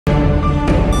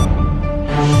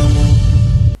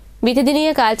बीते दिनी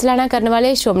अकाल चलाना करने वाले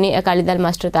श्रोमणी अकाली दल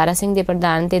मास्टर तारा सिंह के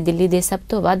प्रधान ते दिल्ली के सब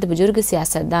तो वध बजुर्ग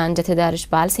सियासतदान जथेदार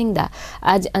रशपाल सिंह का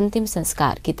अज अंतिम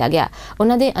संस्कार किया गया।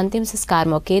 उन्होंने अंतिम संस्कार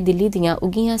मौके दिल्ली दीआं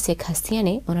उगियां सिख हस्तियां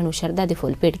ने उन्होंने शरधा के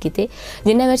फुल भेंट किए,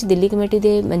 जिन्हां विच दिल्ली कमेटी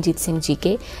के मनजीत सिंह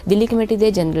जीके, दिल्ली कमेटी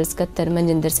के जनरल सकत्तर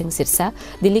मनजिंदर सिंह सिरसा,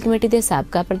 दिल्ली कमेटी के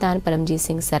साबका प्रधान परमजीत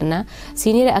सिंह सरना,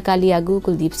 सीनियर अकाली आगू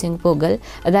कुलदीप सिंह भोगल,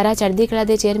 अदारा चढ़दीकला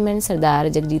के चेयरमैन सरदार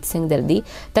जगजीत सिंह दर्दी,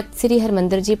 तख्त श्री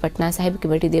हरमंदर जी पटना साहिब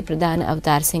कमेटी के प्रधान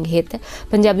अवतार सिंह हित,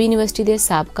 पंजाबी यूनिवर्सिटी के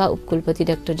साबका उपकुलपति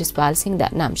डॉक्टर रशपाल सिंह का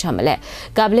नाम शामिल है।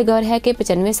 काबिले गौर है कि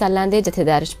 95 साल के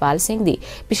जथेदार रशपाल सिंह की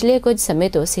पिछले कुछ समय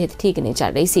तो सेहत ठीक नहीं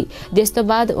चल रही सी, जिस तो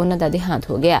बाद उन्हों का देहांत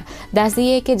हो गया। दस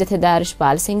दईए कि जथेदार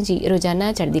रशपाल सिंह जी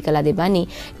रोजाना चढ़दीकला के बानी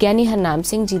ज्ञानी हरनाम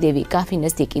सिंह जी के भी काफ़ी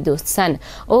नज़दीकी दोस्त सन।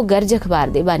 वो गर्ज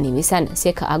अखबार के बानी भी सन।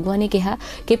 सिख आगुआ ने कहा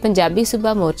कि पंजाबी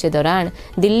सूबा मोर्चे दौरान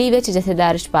दिल्ली में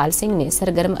जथेदार रशपाल सिंह ने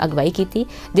सरगर्म अगवाई की,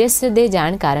 जिस दे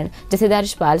जाण कारण जथेदार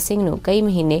रशपाल सिंह नूं कई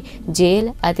महीने जेल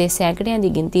और सैकड़ियां की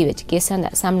गिनती में केसां दा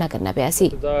सामना करना पिया सी।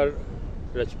 सरदार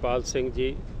रशपाल सिंह जी,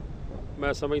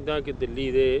 मैं समझदा कि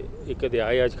दिल्ली दे एक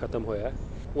अध्याय अज खत्म होया।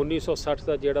 1960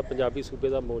 का जिहड़ा पंजाबी सूबे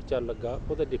का मोर्चा लगा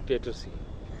वो तो डिक्टेटर सी,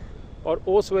 और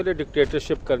उस वेले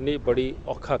डिक्टेटरशिप करनी बड़ी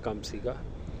औखा काम सीगा।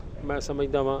 मैं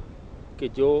समझदा वां कि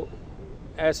जो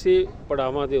ऐसे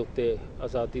पड़ावां दे उत्ते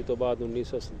आज़ादी तो बाद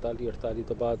 1947-48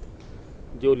 तो बाद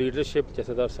जो लीडरशिप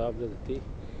जथेदार साहब ने दी,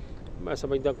 मैं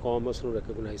समझदा कौम उसनूं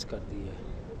रिकगनाइज़ करती है।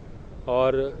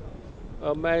 और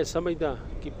मैं समझदा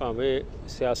कि भावें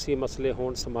सियासी मसले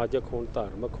होण, समाजक होण,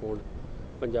 धार्मिक होण,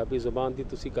 पंजाबी जुबान की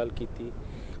तुसीं गल कीती।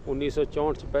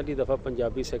 1964 पहली दफ़ा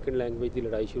पंजाबी सैकेंड लैंगुएज की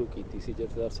लड़ाई शुरू की सी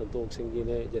जथेदार संतोख सिंह जी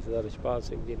ने, जथेदार रशपाल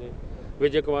सिंह जी ने,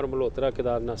 विजय कुमार मल्होत्रा,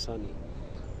 केदारनाथ साहनी,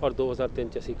 और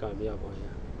 2003 असीं कामयाब होए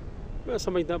हैं। मैं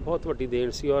समझदा बहुत वड्डी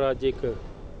देन सी, और अज एक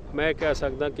मैं कह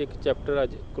सकदा कि एक चैप्टर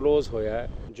अज क्लोज होया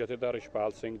है। जथेदार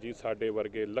रशपाल सिंह जी साडे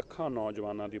वर्गे लखां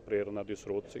नौजवानों की प्रेरणा की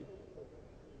स्रोत सी।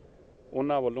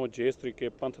 उन्हां वल्लों जिस तरीके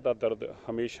पंथ का दर्द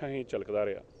हमेशा ही झलकदा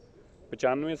रहा,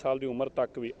 95 साल की उम्र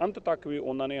तक भी, अंत तक भी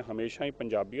उन्होंने हमेशा ही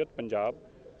पंजाबीयत, पंजाब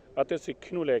अते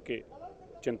सिੱਖੀ ਨੂੰ लैके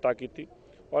चिंता की,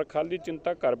 और खाली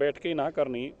चिंता घर बैठ के ही ना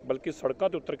करनी, बल्कि सड़कों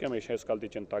पर उतर के हमेशा इस गल की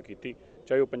चिंता की,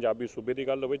 चाहे वह पंजाबी सूबे की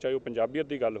गल हो, चाहे वह पंजाबीयत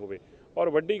की गल हो। और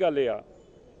वड्डी गल ये आ,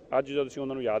 अज जब असीं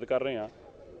उन्होंने याद कर रहे हैं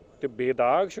तो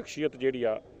बेदाग शख्सियत जिहड़ी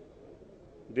आ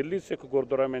दिल्ली सिख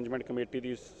गुरुद्वारा मैनेजमेंट कमेटी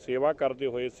की सेवा करते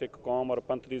हुए, सिख कौम और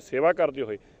पंथ की सेवा करते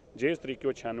हुए जिस तरीके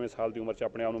वो 96 साल की उम्र से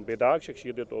अपने आप को बेदाग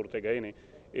शख्सियत के तौर पर गए ने,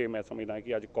 ये मैं समझदा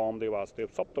कि अज कौम के वास्ते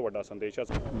सब तो वड्डा संदेश है।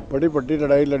 बड़ी वड्डी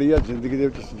लड़ाई लड़ी है जिंदगी के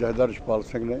जथेदार रशपाल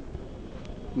सिंह ने।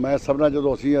 मैं सबना जो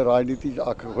असीं राजनीति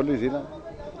अख खोली सी ना,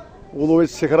 उदों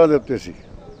इस सिखरां दे उत्ते सी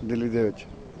दिल्ली दे विच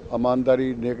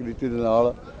ईमानदारी, नेक नीति दे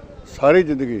नाल सारी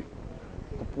जिंदगी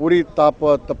पूरी तप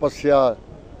तपस्या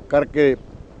करके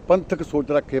पंथक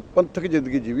सोच रख के पंथक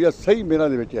जिंदगी जीवी है सही मेरा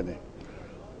दे ने,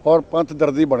 और पंथ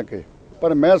दर्दी बन के।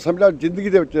 पर मैं समझा जिंदगी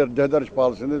के जथेदार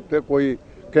रशपाल सिंह के कोई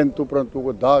किंतु परंतु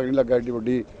कोई दाग नहीं लगा, एडी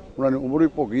वड्डी उन्होंने उम्र भी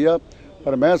भोगी आ।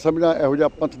 पर मैं समझा इहो जिहा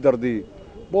पंथ दर्दी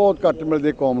बहुत घट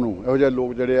मिलते कौम नूं, इहो जिहे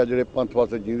लोग जिहड़े आ जिहड़े पंथ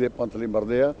वास्ते जींदे, पंथ लई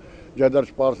मरदे आ। जथेदार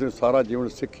रशपाल सिंह सारा जीवन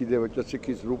सिੱਖੀ ਦੇ ਵਿੱਚ,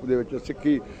 ਸਿੱਖੀ ਸਰੂਪ ਦੇ ਵਿੱਚ,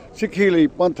 ਸਿੱਖੀ ਲਈ,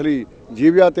 पंथ ਲਈ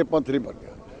जीविया ਤੇ पंथ ਲਈ मर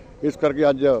गया। इस करके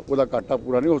अज ਉਹਦਾ घाटा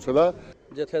पूरा नहीं हो सकता।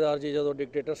 जथेदार जी जो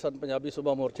डिक्टेटर सन पंजाबी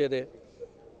सूबा मोर्चे के,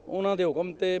 उन्होंने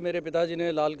हुक्म ते मेरे पिता जी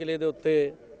ने लाल किले के उत्ते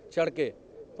चढ़ के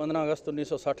 15 अगस्त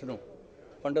 1960 ਨੂੰ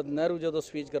पंडित नेहरू जो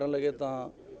स्पीच करन लगे तो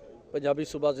पंजाबी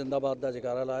सूबा जिंदाबाद का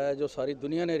जयकारा लाया, जो सारी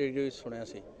दुनिया ने रेडियो सुनिया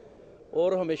सी।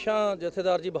 और हमेशा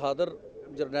जथेदार जी बहादुर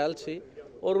जरनैल सी,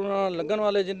 और उन्होंने लगन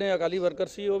वाले जिन्ने अकाली वर्कर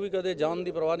सी वो भी कदे जान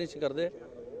की परवाह नहीं सी करते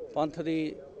पंथ की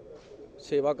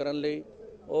सेवा करन लई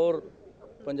और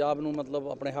पंजाब नूं मतलब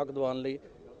अपने हक दिवाउण लई।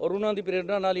 और उन्हों की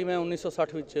प्रेरणा नाल ही मैं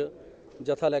 1960 विच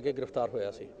जत्था लैके गिरफ्तार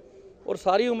होया सी। और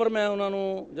सारी उम्र मैं उन्होंने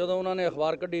जदों उन्होंने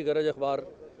अखबार कढ़ी, गरज अखबार,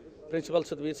 प्रिंसीपल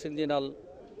सतवीर सिंह जी नाल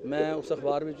मैं उस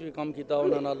अखबार में भी काम किया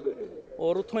उन्होंने नाल,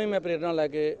 और उत्थों ही मैं प्रेरणा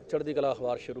लैके चढ़दीकला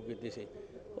अखबार शुरू की सी।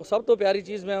 और सब तो प्यारी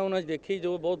चीज़ मैं उन्होंने देखी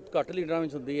जो बहुत घट लीडरां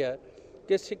विच हुंदी है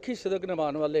कि सिੱਖੀ सिदक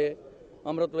निभाने वाले,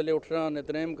 अमृत वेले उठना,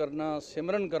 नितनेम करना,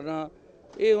 सिमरन करना,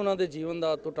 ये उन्होंने जीवन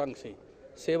का तो ढंग सी।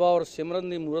 सेवा और सिमरन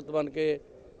की मूरत बन के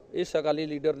इस अकाली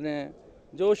लीडर ने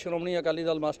जो श्रोमणी अकाली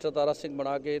दल मास्टर तारा सिंह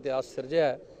बना के इतिहास सिरजिया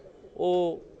है, वो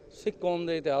सिख कौम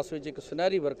के इतिहास में एक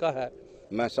सुनहरी वर्का है।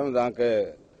 मैं समझदा कि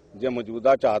जे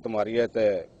मौजूदा झात मारी है तो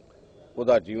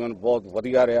उसका जीवन बहुत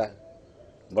वधिया रहा।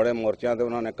 बड़े मोर्चों से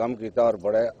उन्होंने काम किया और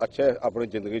बड़े अच्छे अपनी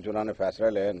जिंदगी च उन्होंने फैसले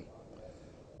ले।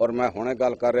 और मैं हुणे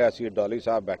गल कर रहा सी, डॉली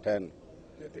साहब बैठे हैं,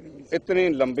 इतनी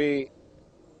लंबी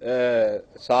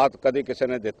साथ कभी किसी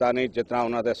ने दिता नहीं जितना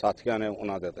उन्होंने साथियों ने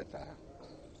उन्होंने दिता है।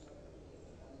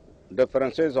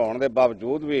 डिफरेंसिस होने के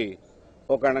बावजूद भी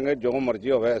ਉਹ ਕਹਿਣਗੇ ਜੋ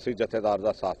ਮਰਜ਼ੀ ਹੋਵੇ ਅਸੀਂ ਜਥੇਦਾਰ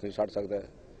ਦਾ ਸਾਥ ਨਹੀਂ ਛੱਡ ਸਕਦੇ।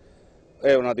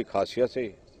 ਇਹ ਉਹਨਾਂ ਦੀ ਖਾਸੀਅਤ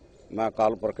ਸੀ। ਮੈਂ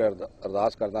ਅਕਾਲ ਪੁਰਖ ਅੱਗੇ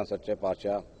ਅਰਦਾਸ ਕਰਦਾ ਸੱਚੇ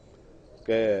ਪਾਤਸ਼ਾਹ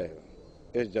ਕਿ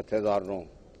ਇਸ ਜਥੇਦਾਰ ਨੂੰ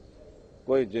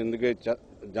ਕੋਈ ਜ਼ਿੰਦਗੀ 'ਚ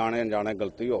ਜਾਣੇ ਅਣਜਾਣੇ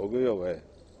ਗਲਤੀ ਹੋ ਗਈ ਹੋਵੇ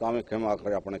ਤਾਂ ਵੀ ਖਿਮਾ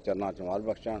ਕਰ ਆਪਣੇ ਚਰਨਾਂ 'ਚ ਮਾਲ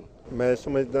ਬਖਸ਼ਣ। ਮੈਂ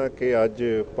ਸਮਝਦਾ ਕਿ ਅੱਜ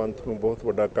ਪੰਥ ਨੂੰ ਬਹੁਤ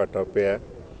ਵੱਡਾ ਘਾਟਾ ਪਿਆ।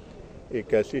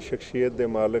 ਇੱਕ ਐਸੀ ਸ਼ਖਸੀਅਤ ਦੇ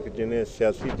ਮਾਲਕ ਜਿਹਨੇ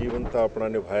ਸਿਆਸੀ ਜੀਵਨ ਤਾਂ ਆਪਣਾ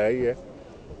ਨਿਭਾਇਆ ਹੀ ਹੈ।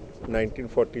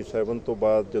 1947 ਤੋਂ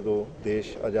ਬਾਅਦ ਜਦੋਂ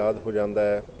ਦੇਸ਼ ਆਜ਼ਾਦ ਹੋ ਜਾਂਦਾ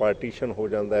ਹੈ, ਪਾਰਟੀਸ਼ਨ ਹੋ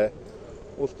ਜਾਂਦਾ ਹੈ,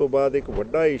 ਉਸ ਤੋਂ ਬਾਅਦ ਇੱਕ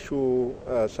ਵੱਡਾ ਇਸ਼ੂ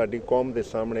ਸਾਡੀ ਕੌਮ ਦੇ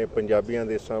ਸਾਹਮਣੇ, ਪੰਜਾਬੀਆਂ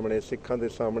ਦੇ ਸਾਹਮਣੇ, ਸਿੱਖਾਂ ਦੇ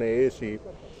ਸਾਹਮਣੇ ਇਹ ਸੀ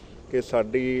ਕਿ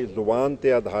ਸਾਡੀ ਜ਼ੁਬਾਨ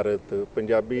 'ਤੇ ਆਧਾਰਿਤ,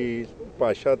 ਪੰਜਾਬੀ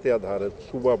ਭਾਸ਼ਾ 'ਤੇ ਆਧਾਰਿਤ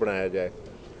ਸੂਬਾ ਬਣਾਇਆ ਜਾਏ।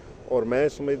 ਔਰ ਮੈਂ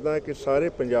ਸਮਝਦਾ ਕਿ ਸਾਰੇ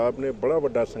ਪੰਜਾਬ ਨੇ ਬੜਾ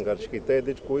ਵੱਡਾ ਸੰਘਰਸ਼ ਕੀਤਾ,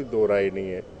 ਇਹਦੇ 'ਚ ਕੋਈ ਦੋ ਰਾਏ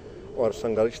ਨਹੀਂ ਹੈ। ਔਰ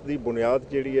ਸੰਘਰਸ਼ ਦੀ ਬੁਨਿਆਦ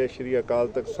ਜਿਹੜੀ ਹੈ ਸ਼੍ਰੀ ਅਕਾਲ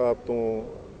ਤਖਤ ਸਾਹਿਬ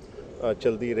ਤੋਂ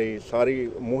ਚਲਦੀ ਰਹੀ, ਸਾਰੀ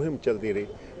ਮੁਹਿੰਮ ਚਲਦੀ ਰਹੀ।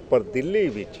 ਪਰ ਦਿੱਲੀ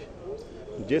ਵਿੱਚ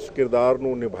ਜਿਸ ਕਿਰਦਾਰ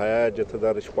ਨੂੰ ਨਿਭਾਇਆ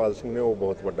ਜਥੇਦਾਰ ਰਸ਼ਪਾਲ ਸਿੰਘ ਨੇ ਉਹ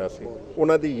ਬਹੁਤ ਵੱਡਾ ਸੀ।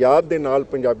 ਉਹਨਾਂ ਦੀ ਯਾਦ ਦੇ ਨਾਲ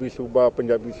ਪੰਜਾਬੀ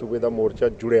ਸੂਬੇ ਦਾ ਮੋਰਚਾ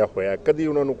ਜੁੜਿਆ ਹੋਇਆ, ਕਦੀ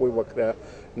ਉਹਨਾਂ ਨੂੰ ਕੋਈ ਵੱਖਰਾ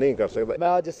ਨਹੀਂ ਕਰ ਸਕਦਾ।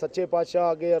 ਮੈਂ ਅੱਜ ਸੱਚੇ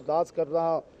ਪਾਤਸ਼ਾਹ ਅੱਗੇ ਅਰਦਾਸ ਕਰਦਾ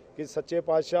ਹਾਂ ਕਿ ਸੱਚੇ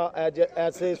ਪਾਤਸ਼ਾਹ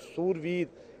ਐਸੇ ਸੂਰਵੀਰ,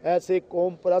 ਐਸੇ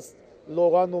ਕੌਮ ਪ੍ਰਸਤ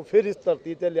ਲੋਕਾਂ ਨੂੰ ਫਿਰ ਇਸ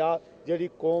ਧਰਤੀ ਤੇ ਲਿਆ ਜਿਹੜੀ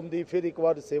ਕੌਮ ਦੀ ਫਿਰ ਇੱਕ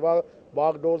ਵਾਰ ਸੇਵਾ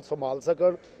ਬਾਗਡੋਰ ਸੰਭਾਲ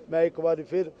ਸਕਣ। ਮੈਂ ਇੱਕ ਵਾਰ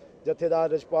ਫਿਰ ਜਥੇਦਾਰ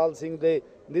ਰਸ਼ਪਾਲ ਸਿੰਘ ਦੇ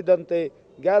ਨਿਧਨ ਤੇ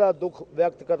ਗਹਿਰਾ ਦੁੱਖ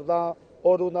ਵਿਅਕਤ ਕਰਦਾ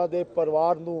ਔਰ ਉਹਨਾਂ ਦੇ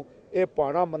ਪਰਿਵਾਰ ਨੂੰ ਇਹ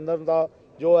ਭਾਣਾ ਮੰਨਣ ਦਾ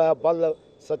ਜੋ ਹੈ ਬਲ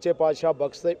ਸੱਚੇ ਪਾਤਸ਼ਾਹ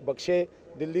ਬਖਸ਼ੇ।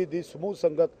 ਦਿੱਲੀ ਦੀ ਸਮੂਹ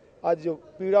ਸੰਗਤ ਅੱਜ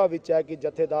ਪੀੜਾ ਵਿੱਚ ਹੈ ਕਿ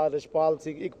ਜਥੇਦਾਰ ਰਸ਼ਪਾਲ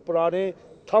ਸਿੰਘ ਇੱਕ ਪੁਰਾਣੇ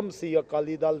ਥੰਮ ਸੀ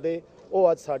ਅਕਾਲੀ ਦਲ ਦੇ,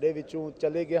 ਉਹ ਅੱਜ ਸਾਡੇ ਵਿੱਚੋਂ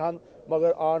ਚਲੇ ਗਏ ਹਨ,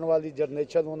 ਮਗਰ ਆਉਣ ਵਾਲੀ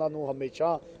ਜਨਰੇਸ਼ਨ ਉਹਨਾਂ ਨੂੰ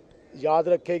ਹਮੇਸ਼ਾ ਯਾਦ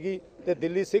ਰੱਖੇਗੀ। ਤੇ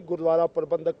ਦਿੱਲੀ ਸਿੱਖ ਗੁਰਦੁਆਰਾ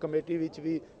ਪ੍ਰਬੰਧਕ ਕਮੇਟੀ ਵਿੱਚ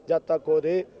ਵੀ ਜਦ ਤੱਕ ਹੋ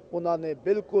ਰਹੇ ਉਹਨਾਂ ਨੇ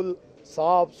ਬਿਲਕੁਲ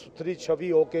ਸਾਫ ਸੁਥਰੀ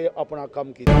ਛਵੀ ਹੋ ਕੇ ਆਪਣਾ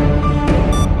ਕੰਮ ਕੀਤਾ।